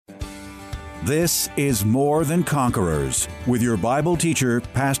This is More Than Conquerors with your Bible teacher,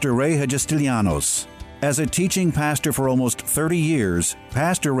 Pastor Ray Hagestilianos. As a teaching pastor for almost 30 years,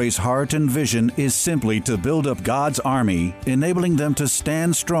 Pastor Ray's heart and vision is simply to build up God's army, enabling them to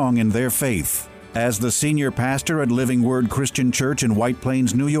stand strong in their faith. As the senior pastor at Living Word Christian Church in White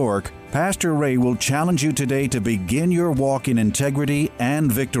Plains, New York, Pastor Ray will challenge you today to begin your walk in integrity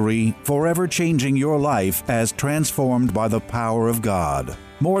and victory, forever changing your life as transformed by the power of God.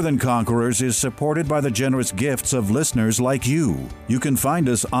 More Than Conquerors is supported by the generous gifts of listeners like you. You can find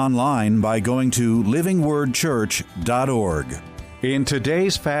us online by going to livingwordchurch.org. In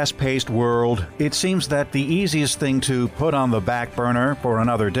today's fast-paced world, it seems that the easiest thing to put on the back burner for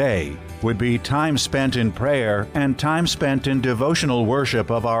another day would be time spent in prayer and time spent in devotional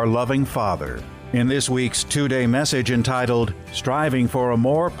worship of our loving Father. In this week's two-day message entitled, Striving for a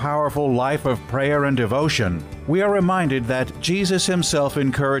More Powerful Life of Prayer and Devotion, we are reminded that Jesus himself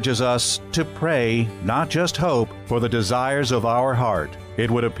encourages us to pray, not just hope, for the desires of our heart. It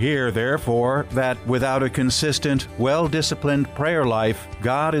would appear, therefore, that without a consistent, well-disciplined prayer life,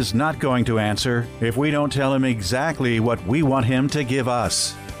 God is not going to answer if we don't tell him exactly what we want him to give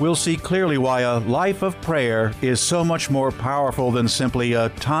us. We'll see clearly why a life of prayer is so much more powerful than simply a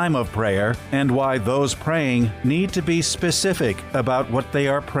time of prayer, and why those praying need to be specific about what they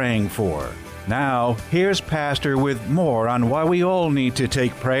are praying for. Now, here's Pastor with more on why we all need to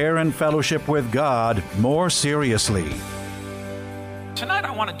take prayer and fellowship with God more seriously. Tonight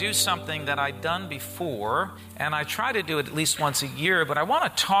I want to do something that I've done before, and I try to do it at least once a year, but I want to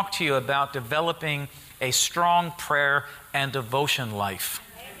talk to you about developing a strong prayer and devotion life.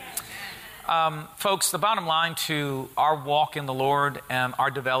 Folks, the bottom line to our walk in the Lord and our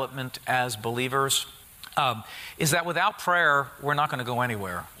development as believers is that without prayer, we're not going to go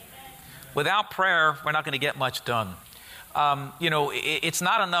anywhere. Without prayer, we're not going to get much done. It's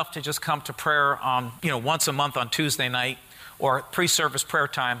not enough to just come to prayer on, once a month on Tuesday night or pre-service prayer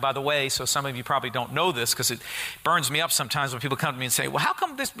time. By the way, so some of you probably don't know this because it burns me up sometimes when people come to me and say, well, how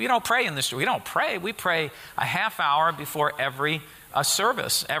come we don't pray in this church? We don't pray. We pray a half hour before every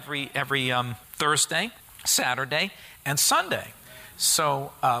service, every Thursday, Saturday, and Sunday.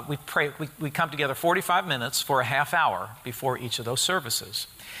 So we pray. We come together 45 minutes for a half hour before each of those services.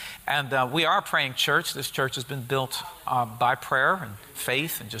 And we are a praying church. This church has been built by prayer and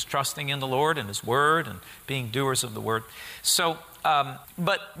faith and just trusting in the Lord and His Word and being doers of the Word. So,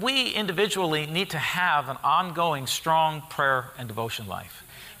 but we individually need to have an ongoing, strong prayer and devotion life.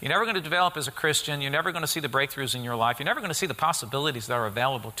 You're never going to develop as a Christian. You're never going to see the breakthroughs in your life. You're never going to see the possibilities that are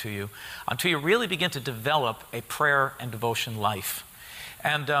available to you until you really begin to develop a prayer and devotion life.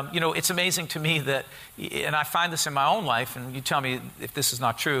 And, it's amazing to me that, and I find this in my own life, and you tell me if this is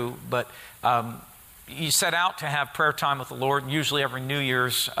not true, but you set out to have prayer time with the Lord, and usually every New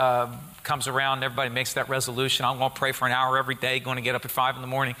Year's comes around, and everybody makes that resolution. I'm going to pray for an hour every day, going to get up at 5 in the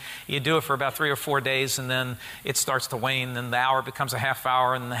morning. You do it for about 3 or 4 days, and then it starts to wane, and the hour becomes a half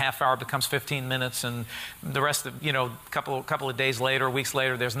hour, and the half hour becomes 15 minutes, and the rest of, a couple of days later, weeks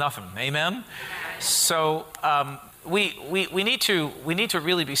later, there's nothing. Amen? So, we need to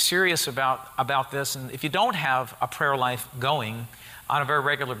really be serious about this, and if you don't have a prayer life going on a very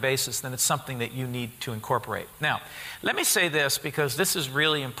regular basis, then it's something that you need to incorporate. Now, let me say this because this is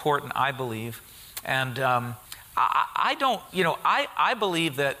really important, I believe, and I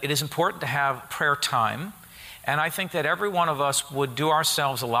believe that it is important to have prayer time, and I think that every one of us would do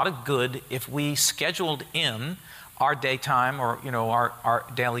ourselves a lot of good if we scheduled in our daytime or, our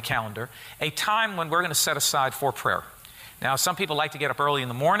daily calendar, a time when we're going to set aside for prayer. Now, some people like to get up early in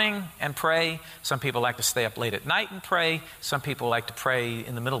the morning and pray. Some people like to stay up late at night and pray. Some people like to pray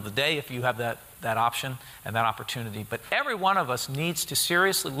in the middle of the day if you have that option and that opportunity. But every one of us needs to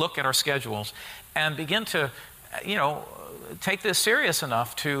seriously look at our schedules and begin to, take this seriously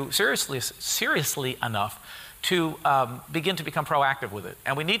enough to begin to become proactive with it.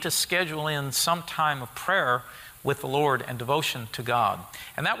 And we need to schedule in some time of prayer with the Lord and devotion to God.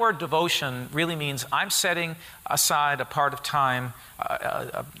 And that word devotion really means I'm setting aside a part of time,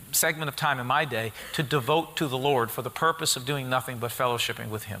 a segment of time in my day to devote to the Lord for the purpose of doing nothing but fellowshipping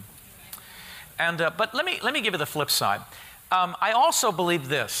with Him. And but let me give you the flip side. I also believe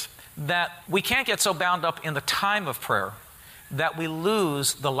this, that we can't get so bound up in the time of prayer that we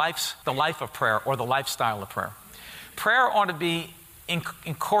lose the life of prayer or the lifestyle of prayer. Prayer ought to be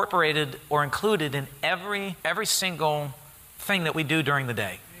incorporated or included in every single thing that we do during the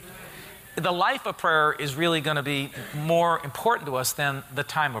day. The life of prayer is really going to be more important to us than the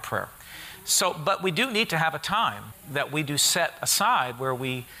time of prayer. So, but we do need to have a time that we do set aside where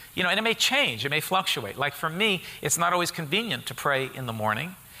and it may change, it may fluctuate. Like for me, it's not always convenient to pray in the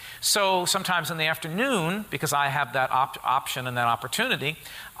morning. So sometimes in the afternoon, because I have that option and that opportunity,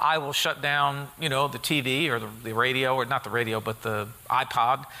 I will shut down, the TV or the radio, or not the radio, but the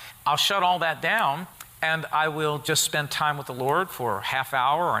iPod. I'll shut all that down, and I will just spend time with the Lord for a half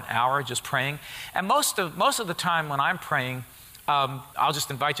hour or an hour just praying. And most of the time when I'm praying, I'll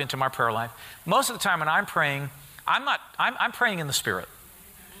just invite you into my prayer life. Most of the time when I'm praying, I'm praying in the Spirit.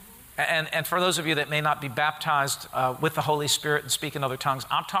 And for those of you that may not be baptized with the Holy Spirit and speak in other tongues,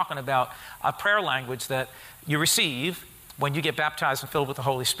 I'm talking about a prayer language that you receive when you get baptized and filled with the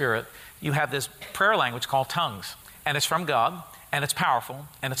Holy Spirit. You have this prayer language called tongues, and it's from God, and it's powerful,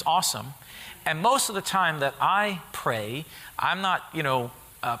 and it's awesome. And most of the time that I pray, I'm not,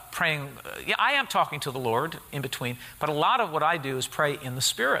 praying. I am talking to the Lord in between, but a lot of what I do is pray in the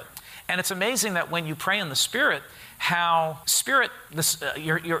Spirit. And it's amazing that when you pray in the Spirit, how Spirit,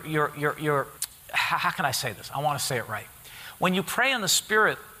 how can I say this? I want to say it right. When you pray in the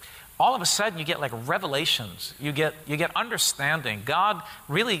Spirit, all of a sudden you get like revelations. You get understanding. God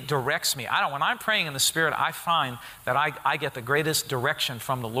really directs me. When I'm praying in the Spirit, I find that I get the greatest direction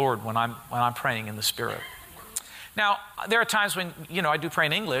from the Lord when I'm praying in the Spirit. Now, there are times when, I do pray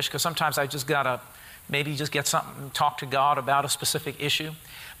in English, because sometimes I just got to maybe just get something, talk to God about a specific issue.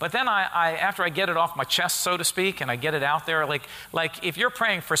 But then after I get it off my chest, so to speak, and I get it out there, like if you're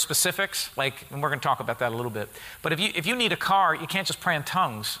praying for specifics, and we're going to talk about that a little bit, but if you need a car, you can't just pray in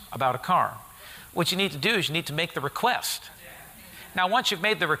tongues about a car. What you need to do is you need to make the request. Now, once you've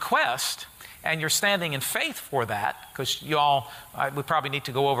made the request, and you're standing in faith for that, because we probably need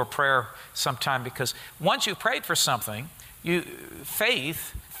to go over prayer sometime, because once you've prayed for something,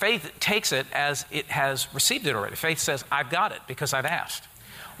 faith takes it as it has received it already. Faith says, I've got it because I've asked.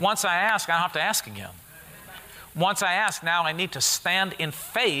 Once I ask, I don't have to ask again. Once I ask, now I need to stand in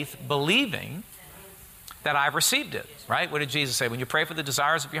faith, believing that I've received it, right? What did Jesus say? When you pray for the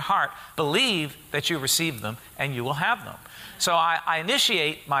desires of your heart, believe that you received them and you will have them. So I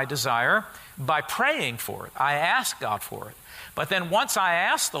initiate my desire by praying for it. I ask God for it. But then once I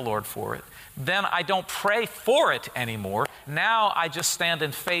ask the Lord for it, then I don't pray for it anymore. Now I just stand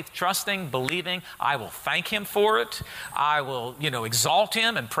in faith, trusting, believing. I will thank Him for it. I will, exalt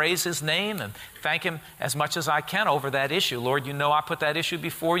Him and praise His name and thank Him as much as I can over that issue. Lord, I put that issue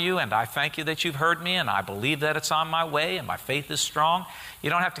before you, and I thank you that you've heard me, and I believe that it's on my way, and my faith is strong. You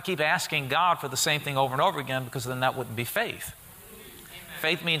don't have to keep asking God for the same thing over and over again, because then that wouldn't be faith. Amen.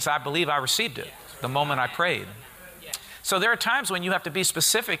 Faith means I believe I received it the moment I prayed. So there are times when you have to be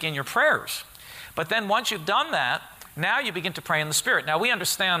specific in your prayers. But then once you've done that, now you begin to pray in the Spirit. Now we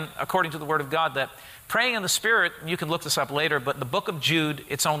understand, according to the Word of God, that praying in the Spirit, you can look this up later, but the book of Jude,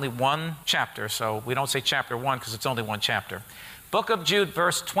 it's only one chapter. So we don't say chapter 1 because it's only one chapter. Book of Jude,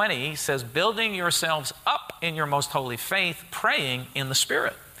 verse 20 says, building yourselves up in your most holy faith, praying in the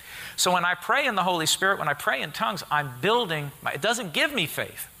Spirit. So when I pray in the Holy Spirit, when I pray in tongues, I'm building. It doesn't give me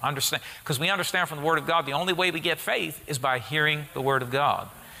faith, understand? Because we understand from the Word of God, the only way we get faith is by hearing the Word of God.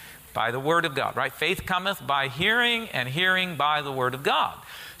 By the Word of God, right? Faith cometh by hearing, and hearing by the Word of God.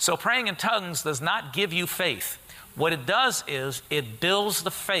 So praying in tongues does not give you faith. What it does is it builds the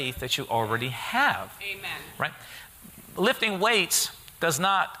faith that you already have. Amen. Right? Lifting weights does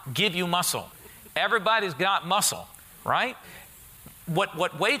not give you muscle. Everybody's got muscle, right?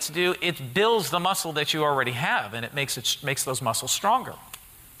 What weights do, it builds the muscle that you already have, and it makes those muscles stronger.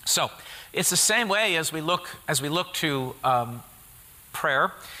 So it's the same way as we look to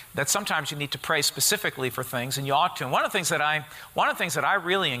prayer, that sometimes you need to pray specifically for things, and you ought to. And one of the things that I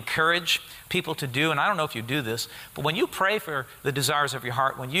really encourage people to do, and I don't know if you do this, but when you pray for the desires of your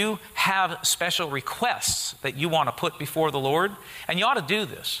heart, when you have special requests that you want to put before the Lord, and you ought to do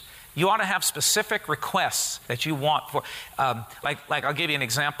this. You ought to have specific requests that you want for. Like I'll give you an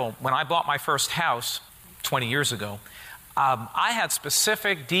example. When I bought my first house 20 years ago, I had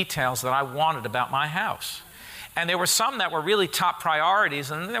specific details that I wanted about my house. And there were some that were really top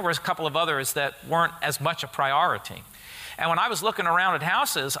priorities, and there were a couple of others that weren't as much a priority. And when I was looking around at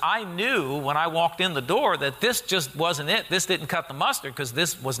houses, I knew when I walked in the door that this just wasn't it. This didn't cut the mustard, because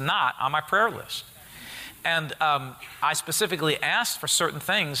this was not on my prayer list. And I specifically asked for certain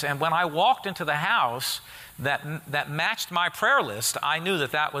things, and when I walked into the house that matched my prayer list, I knew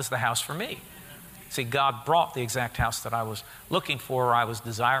that was the house for me. See, God brought the exact house that I was looking for, or I was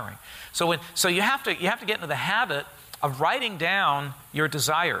desiring. So you have to get into the habit of writing down your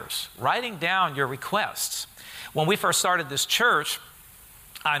desires, writing down your requests. When we first started this church,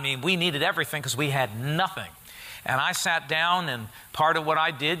 we needed everything because we had nothing. And I sat down, and part of what I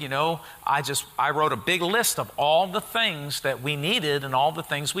did, I wrote a big list of all the things that we needed and all the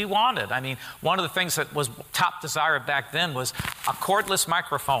things we wanted. I mean, one of the things that was top desire back then was a cordless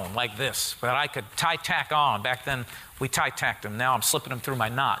microphone like this that I could tie-tack on. Back then, we tie-tacked them. Now I'm slipping them through my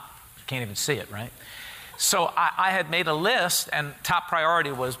knot. You can't even see it, right? So I had made a list, and top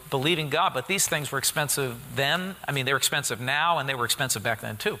priority was believing God, but these things were expensive then. I mean, they're expensive now, and they were expensive back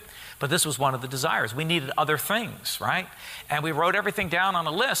then too. But this was one of the desires. We needed other things, right? And we wrote everything down on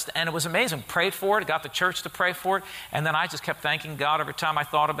a list, and it was amazing. Prayed for it, got the church to pray for it, and then I just kept thanking God every time I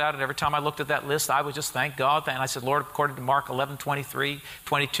thought about it. Every time I looked at that list, I would just thank God. And I said, Lord, according to Mark 11:23,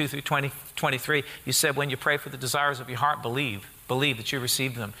 22 through 23, you said when you pray for the desires of your heart, believe. Believe that you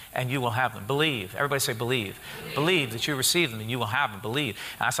receive them and you will have them. Believe. Everybody say believe. Believe that you receive them and you will have them. Believe.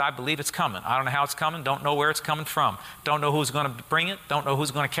 And I said, I believe it's coming. I don't know how it's coming. Don't know where it's coming from. Don't know who's going to bring it. Don't know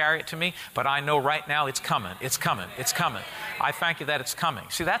who's going to carry it to me. But I know right now it's coming. It's coming. It's coming. I thank you that it's coming.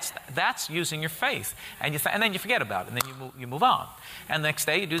 See, that's using your faith. And and then you forget about it. And then you move on. And the next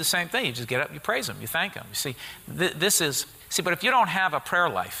day you do the same thing. You just get up, you praise Him, you thank Him. You see, but if you don't have a prayer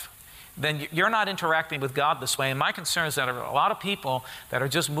life, then you're not interacting with God this way. And my concern is that there are a lot of people that are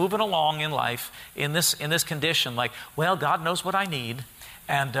just moving along in life in this condition, like, well, God knows what I need.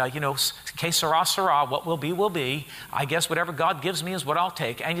 And, que sera, sera, what will be, will be. I guess whatever God gives me is what I'll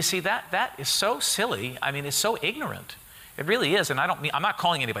take. And you see, that is so silly. I mean, it's so ignorant. It really is. And I'm not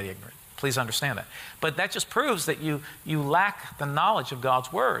calling anybody ignorant. Please understand that. But that just proves that you lack the knowledge of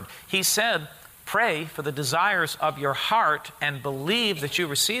God's Word. He said, pray for the desires of your heart and believe that you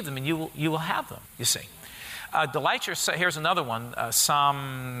receive them and you will have them, you see. Here's another one,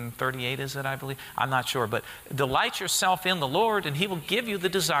 Psalm 38 is it, I believe? I'm not sure, but delight yourself in the Lord and He will give you the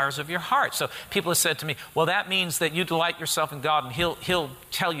desires of your heart. So people have said to me, well, that means that you delight yourself in God and He'll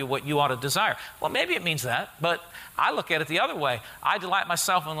tell you what you ought to desire. Well, maybe it means that, but I look at it the other way. I delight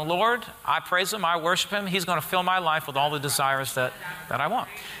myself in the Lord, I praise Him, I worship Him, He's going to fill my life with all the desires that I want.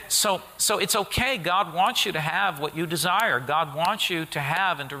 So it's okay. God wants you to have what you desire. God wants you to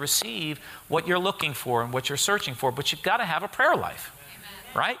have and to receive what you're looking for and what you're searching for. But you've got to have a prayer life,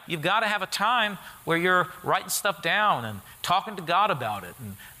 right? You've got to have a time where you're writing stuff down and talking to God about it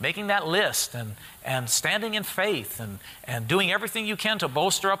and making that list and standing in faith and doing everything you can to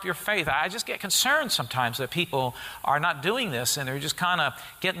bolster up your faith. I just get concerned sometimes that people are not doing this and they're just kind of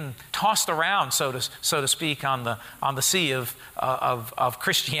getting tossed around, so to speak, on the sea of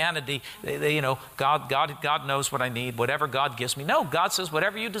Christianity. God knows what I need, whatever God gives me. No, God says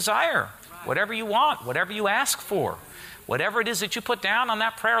whatever you desire, whatever you want, whatever you ask for. Whatever it is that you put down on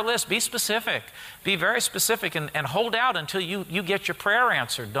that prayer list, be specific. Be very specific and hold out until you get your prayer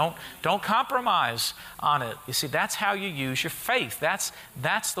answered. Don't compromise on it. You see, that's how you use your faith.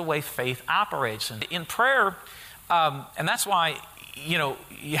 That's the way faith operates. And in prayer, and that's why,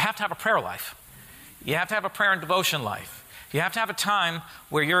 you have to have a prayer life. You have to have a prayer and devotion life. You have to have a time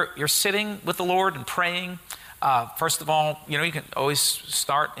where you're sitting with the Lord and praying. First of all, you can always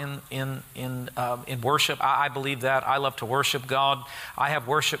start in worship. I believe that. I love to worship God. I have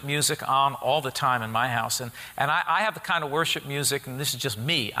worship music on all the time in my house. And I have the kind of worship music, and this is just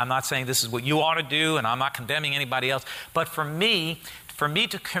me. I'm not saying this is what you ought to do, and I'm not condemning anybody else. But for me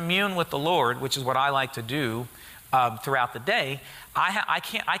to commune with the Lord, which is what I like to do throughout the day,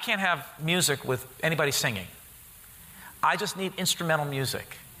 I can't have music with anybody singing. I just need instrumental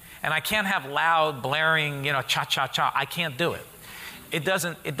music. And I can't have loud, blaring, cha-cha-cha. I can't do it. It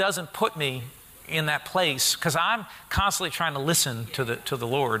doesn't put me in that place because I'm constantly trying to listen to the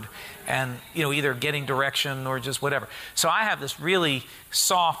Lord and, either getting direction or just whatever. So I have this really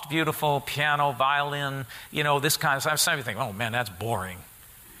soft, beautiful piano, violin, this kind of stuff. Some of you think, oh man, that's boring.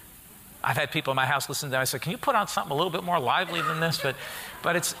 I've had people in my house listen to that. I said, can you put on something a little bit more lively than this?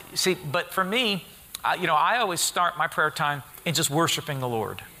 But for me, I always start my prayer time in just worshiping the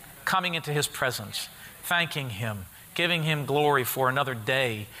Lord. Coming into His presence, thanking Him, giving Him glory for another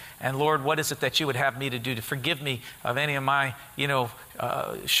day. And Lord, what is it that you would have me to do to forgive me of any of my,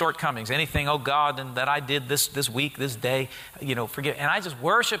 shortcomings, anything, oh God, and that I did this week, this day, forgive. And I just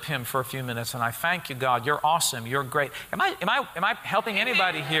worship Him for a few minutes, and I thank you, God. You're awesome. You're great. Am I helping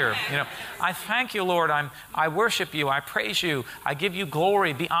anybody here? I thank you, Lord. I worship you. I praise you. I give you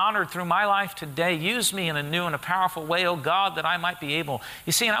glory. Be honored through my life today. Use me in a new and a powerful way, oh God, that I might be able.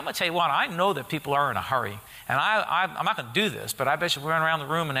 You see, and I'm going to tell you what, I know that people are in a hurry. And I I'm not going to do this, but I bet you we went around the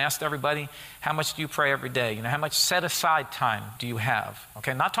room and asked everybody, how much do you pray every day? How much set-aside time do you have?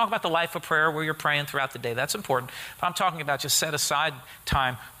 Okay, not talking about the life of prayer where you're praying throughout the day. That's important. But I'm talking about just set-aside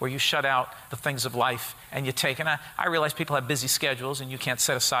time where you shut out the things of life and you take, and I realize people have busy schedules and you can't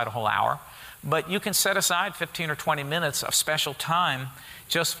set aside a whole hour, but you can set aside 15 or 20 minutes of special time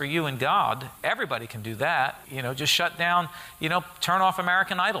just for you and God. Everybody can do that. Just shut down, turn off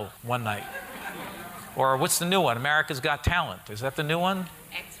American Idol one night. Or what's the new one? America's Got Talent. Is that the new one?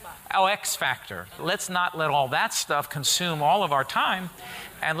 X Factor. Oh, X Factor. Let's not let all that stuff consume all of our time.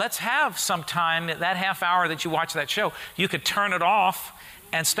 And let's have some time, that half hour that you watch that show, you could turn it off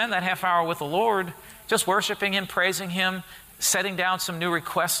and spend that half hour with the Lord, just worshiping Him, praising Him, setting down some new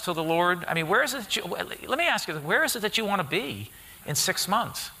requests to the Lord. I mean, where is it let me ask you, where is it that you want to be in 6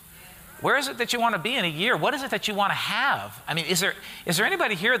 months? Where is it that you want to be in a year? What is it that you want to have? I mean, is there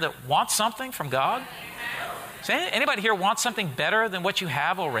anybody here that wants something from God? Does anybody here want something better than what you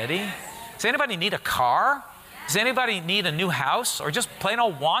have already? Does anybody need a car? Does anybody need a new house? Or just plain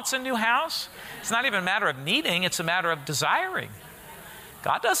old wants a new house? It's not even a matter of needing, it's a matter of desiring.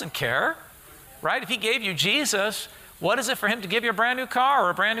 God doesn't care, right? If He gave you Jesus, what is it for Him to give you a brand new car or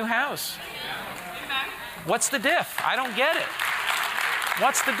a brand new house? What's the diff? I don't get it.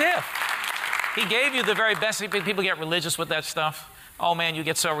 What's the diff? He gave you the very best. People get religious with that stuff. Oh man, you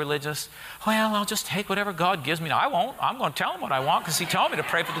get so religious. Well, I'll just take whatever God gives me. No, I won't. I'm going to tell Him what I want because He told me to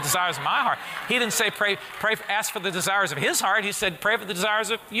pray for the desires of my heart. He didn't say ask for the desires of His heart. He said pray for the desires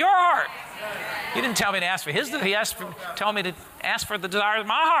of your heart. He didn't tell me to ask for His. He told me to ask for the desires of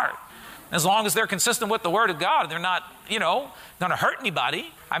my heart. As long as they're consistent with the Word of God, they're not, going to hurt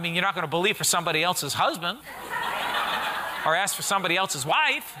anybody. I mean, you're not going to believe for somebody else's husband or ask for somebody else's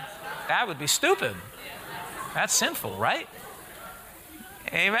wife. That would be stupid. That's sinful, right?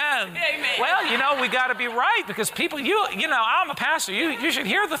 Amen. Amen. Well, we got to be right because people, I'm a pastor. You should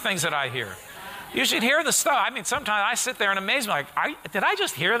hear the things that I hear. You should hear the stuff. I mean, sometimes I sit there in amazement, like, did I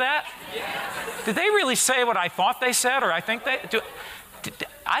just hear that? Did they really say what I thought they said, or I think they do?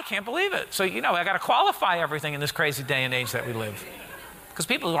 I can't believe it. So, I got to qualify everything in this crazy day and age that we live. Because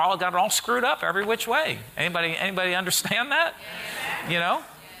people all got it all screwed up every which way. Anybody understand that?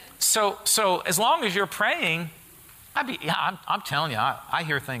 So as long as you're praying, I'm telling you, I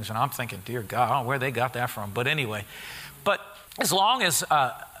hear things and I'm thinking, dear God, I don't know where they got that from. But anyway, as long as,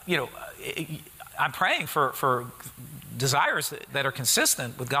 I'm praying for desires that are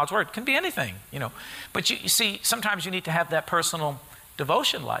consistent with God's Word. It can be anything, But you see, sometimes you need to have that personal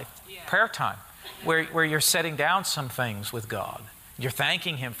devotion life, prayer time, where you're setting down some things with God. You're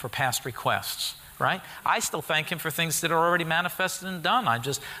thanking Him for past requests, right? I still thank Him for things that are already manifested and done.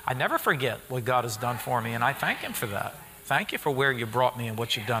 I never forget what God has done for me, and I thank Him for that. Thank you for where you brought me and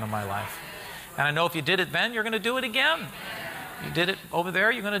what you've done in my life. And I know if you did it then, you're going to do it again. You did it over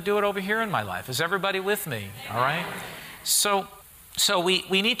there, you're going to do it over here in my life. Is everybody with me? All right? So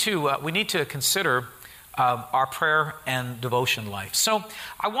we need to consider our prayer and devotion life. So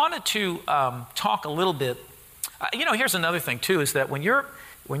I wanted to talk a little bit. Here's another thing too: is that when you're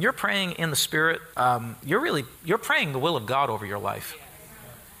praying in the Spirit, you're praying the will of God over your life.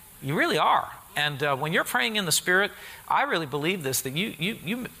 You really are. And when you're praying in the Spirit, I really believe this: that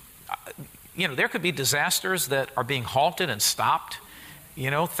you there could be disasters that are being halted and stopped.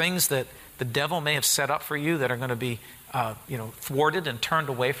 Things that the devil may have set up for you that are going to be thwarted and turned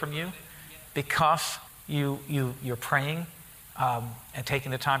away from you because you're praying and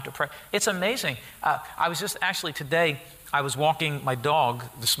taking the time to pray. It's amazing. I was just today, I was walking my dog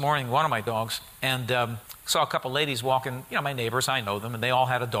this morning, one of my dogs, and saw a couple ladies walking, my neighbors, I know them, and they all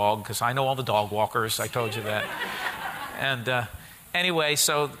had a dog because I know all the dog walkers, I told you that. And anyway,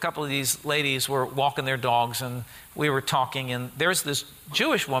 so a couple of these ladies were walking their dogs, and we were talking, and there's this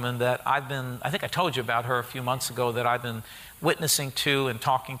Jewish woman that I think I told you about her a few months ago, that I've been witnessing to and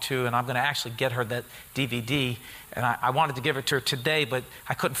talking to, and I'm going to actually get her that DVD, and I wanted to give it to her today, but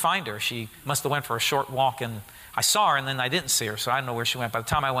I couldn't find her. She must have went for a short walk, and I saw her, and then I didn't see her, so I don't know where she went. By the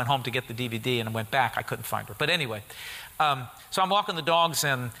time I went home to get the DVD and I went back, I couldn't find her. But anyway, so I'm walking the dogs,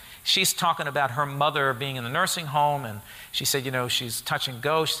 and she's talking about her mother being in the nursing home, and she said, she's touch and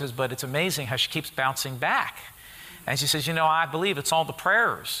go. She says, but it's amazing how she keeps bouncing back. And she says, I believe it's all the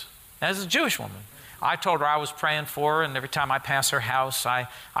prayers. Now, this is a Jewish woman. I told her I was praying for her, and every time I pass her house, I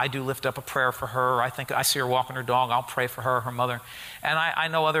do lift up a prayer for her. I think I see her walking her dog, I'll pray for her mother. And I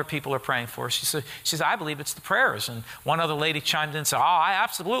know other people are praying for her. She said, I believe it's the prayers. And one other lady chimed in and said, I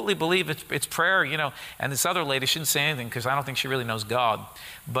absolutely believe it's prayer, And this other lady shouldn't say anything because I don't think she really knows God.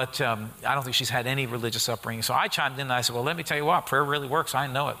 But I don't think she's had any religious upbringing. So I chimed in and I said, well, let me tell you what, prayer really works. I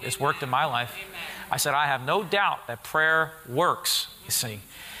know it. It's worked in my life. Amen. I said, I have no doubt that prayer works, you see.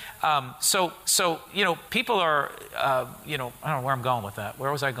 So people are, I don't know where I'm going with that.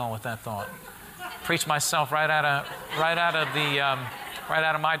 Where was I going with that thought? Preach myself right out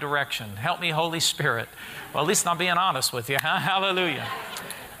of my direction. Help me, Holy Spirit. Well, at least I'm being honest with you. Huh? Hallelujah.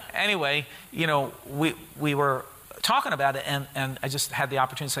 Anyway, we were talking about it, and I just had the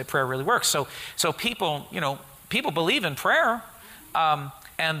opportunity to say prayer really works. So people believe in prayer,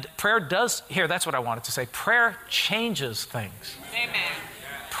 and prayer does. Here, that's what I wanted to say. Prayer changes things. Amen.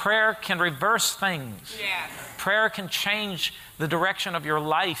 Prayer can reverse things. Yes. Prayer can change the direction of your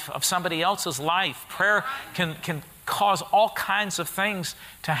life, of somebody else's life. Prayer can cause all kinds of things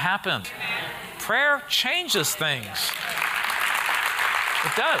to happen. Amen. Prayer changes things.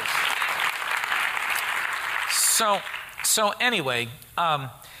 It does. So anyway,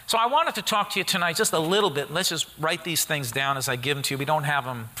 so I wanted to talk to you tonight just a little bit. Let's just write these things down as I give them to you. We don't have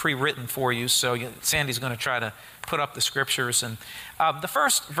them pre-written for you, so Sandy's going to try to put up the scriptures. And the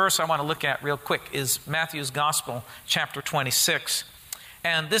first verse I want to look at real quick is Matthew's Gospel, chapter 26.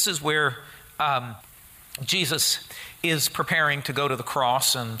 And this is where Jesus is preparing to go to the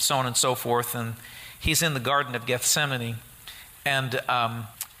cross and so on and so forth. And he's in the Garden of Gethsemane. And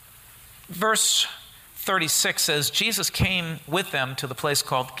verse 36 says, Jesus came with them to the place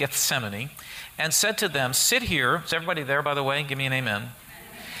called Gethsemane and said to them, sit here. Is everybody there, by the way? Give me an amen.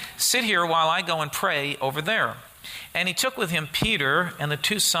 Sit here while I go and pray over there. And he took with him Peter and the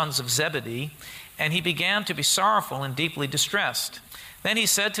two sons of Zebedee, and he began to be sorrowful and deeply distressed. Then he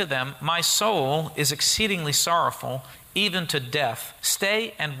said to them, my soul is exceedingly sorrowful, even to death.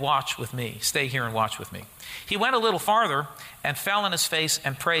 Stay and watch with me. Stay here and watch with me. He went a little farther and fell on his face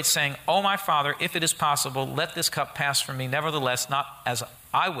and prayed, saying, O my Father, if it is possible, let this cup pass from me. Nevertheless, not as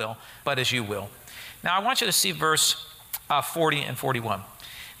I will, but as you will. Now I want you to see verse 40 and 41.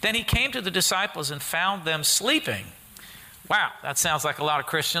 Then he came to the disciples and found them sleeping. Wow, that sounds like a lot of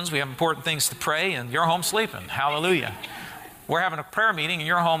Christians. We have important things to pray, and you're home sleeping. Hallelujah. We're having a prayer meeting, and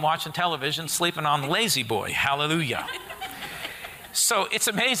you're home watching television, sleeping on the lazy boy. Hallelujah. So it's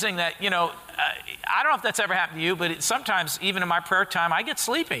amazing that, I don't know if that's ever happened to you, but sometimes, even in my prayer time, I get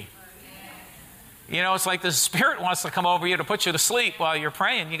sleepy. It's like the Spirit wants to come over you to put you to sleep while you're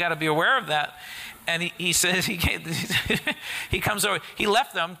praying. You got to be aware of that. And he says he comes over. He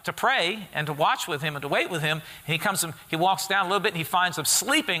left them to pray and to watch with him and to wait with him. And he walks down a little bit and he finds them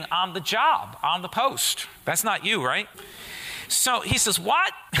sleeping on the job, on the post. That's not you, right? So he says,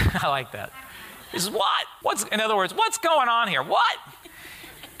 what? I like that. He says, what? In other words, what's going on here? What?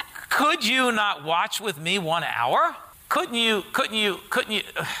 Could you not watch with me 1 hour? Couldn't you?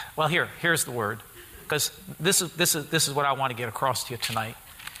 Well, here's the word. Because this is what I want to get across to you tonight.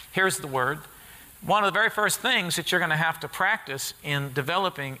 Here's the word. One of the very first things that you're going to have to practice in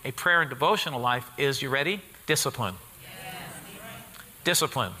developing a prayer and devotional life is, you ready? Discipline. Yes.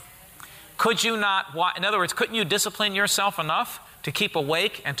 Discipline. Could you not, in other words, couldn't you discipline yourself enough to keep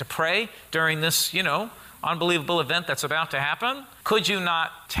awake and to pray during this, unbelievable event that's about to happen? Could you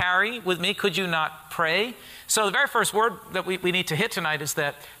not tarry with me? Could you not pray? So the very first word that we need to hit tonight is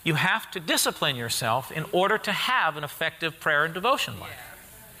that you have to discipline yourself in order to have an effective prayer and devotion life.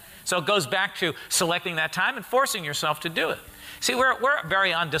 So it goes back to selecting that time and forcing yourself to do it. See, we're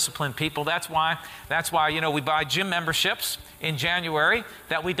very undisciplined people. That's why we buy gym memberships in January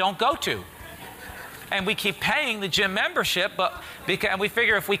that we don't go to. And we keep paying the gym membership, and we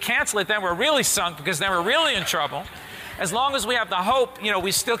figure if we cancel it, then we're really sunk, because then we're really in trouble. As long as we have the hope,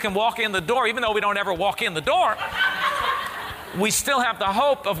 we still can walk in the door, even though we don't ever walk in the door. We still have the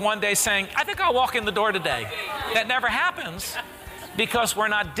hope of one day saying, I think I'll walk in the door today. That never happens because we're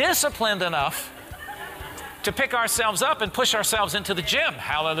not disciplined enough to pick ourselves up and push ourselves into the gym.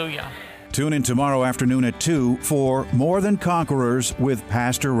 Hallelujah. Tune in tomorrow afternoon at 2 for More Than Conquerors with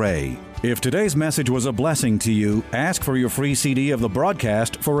Pastor Ray. If today's message was a blessing to you, ask for your free CD of the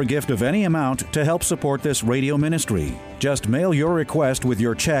broadcast for a gift of any amount to help support this radio ministry. Just mail your request with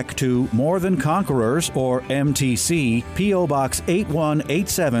your check to More Than Conquerors, or MTC, P.O. Box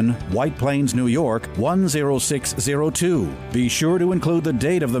 8187, White Plains, New York, 10602. Be sure to include the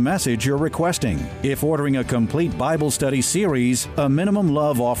date of the message you're requesting. If ordering a complete Bible study series, a minimum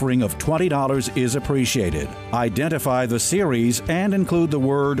love offering of $20 is appreciated. Identify the series and include the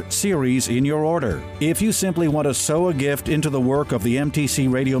word series series in your order. If you simply want to sow a gift into the work of the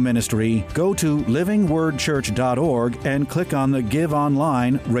MTC Radio Ministry, go to livingwordchurch.org and click on the Give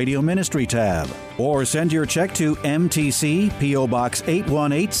Online Radio Ministry tab. Or send your check to MTC, P.O. Box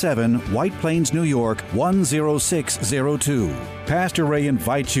 8187, White Plains, New York, 10602. Pastor Ray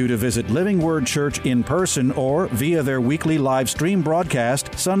invites you to visit Living Word Church in person or via their weekly live stream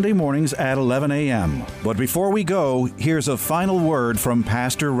broadcast Sunday mornings at 11 a.m. But before we go, here's a final word from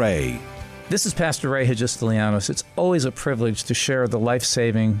Pastor Ray. This is Pastor Ray Hagistilianos. It's always a privilege to share the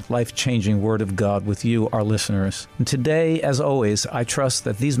life-saving, life-changing Word of God with you, our listeners. And today, as always, I trust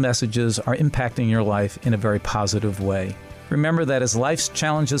that these messages are impacting your life in a very positive way. Remember that as life's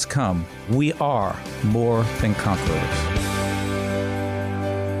challenges come, we are more than conquerors.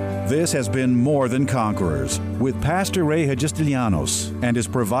 This has been More Than Conquerors with Pastor Ray Hagistilianos and is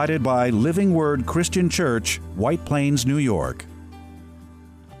provided by Living Word Christian Church, White Plains, New York.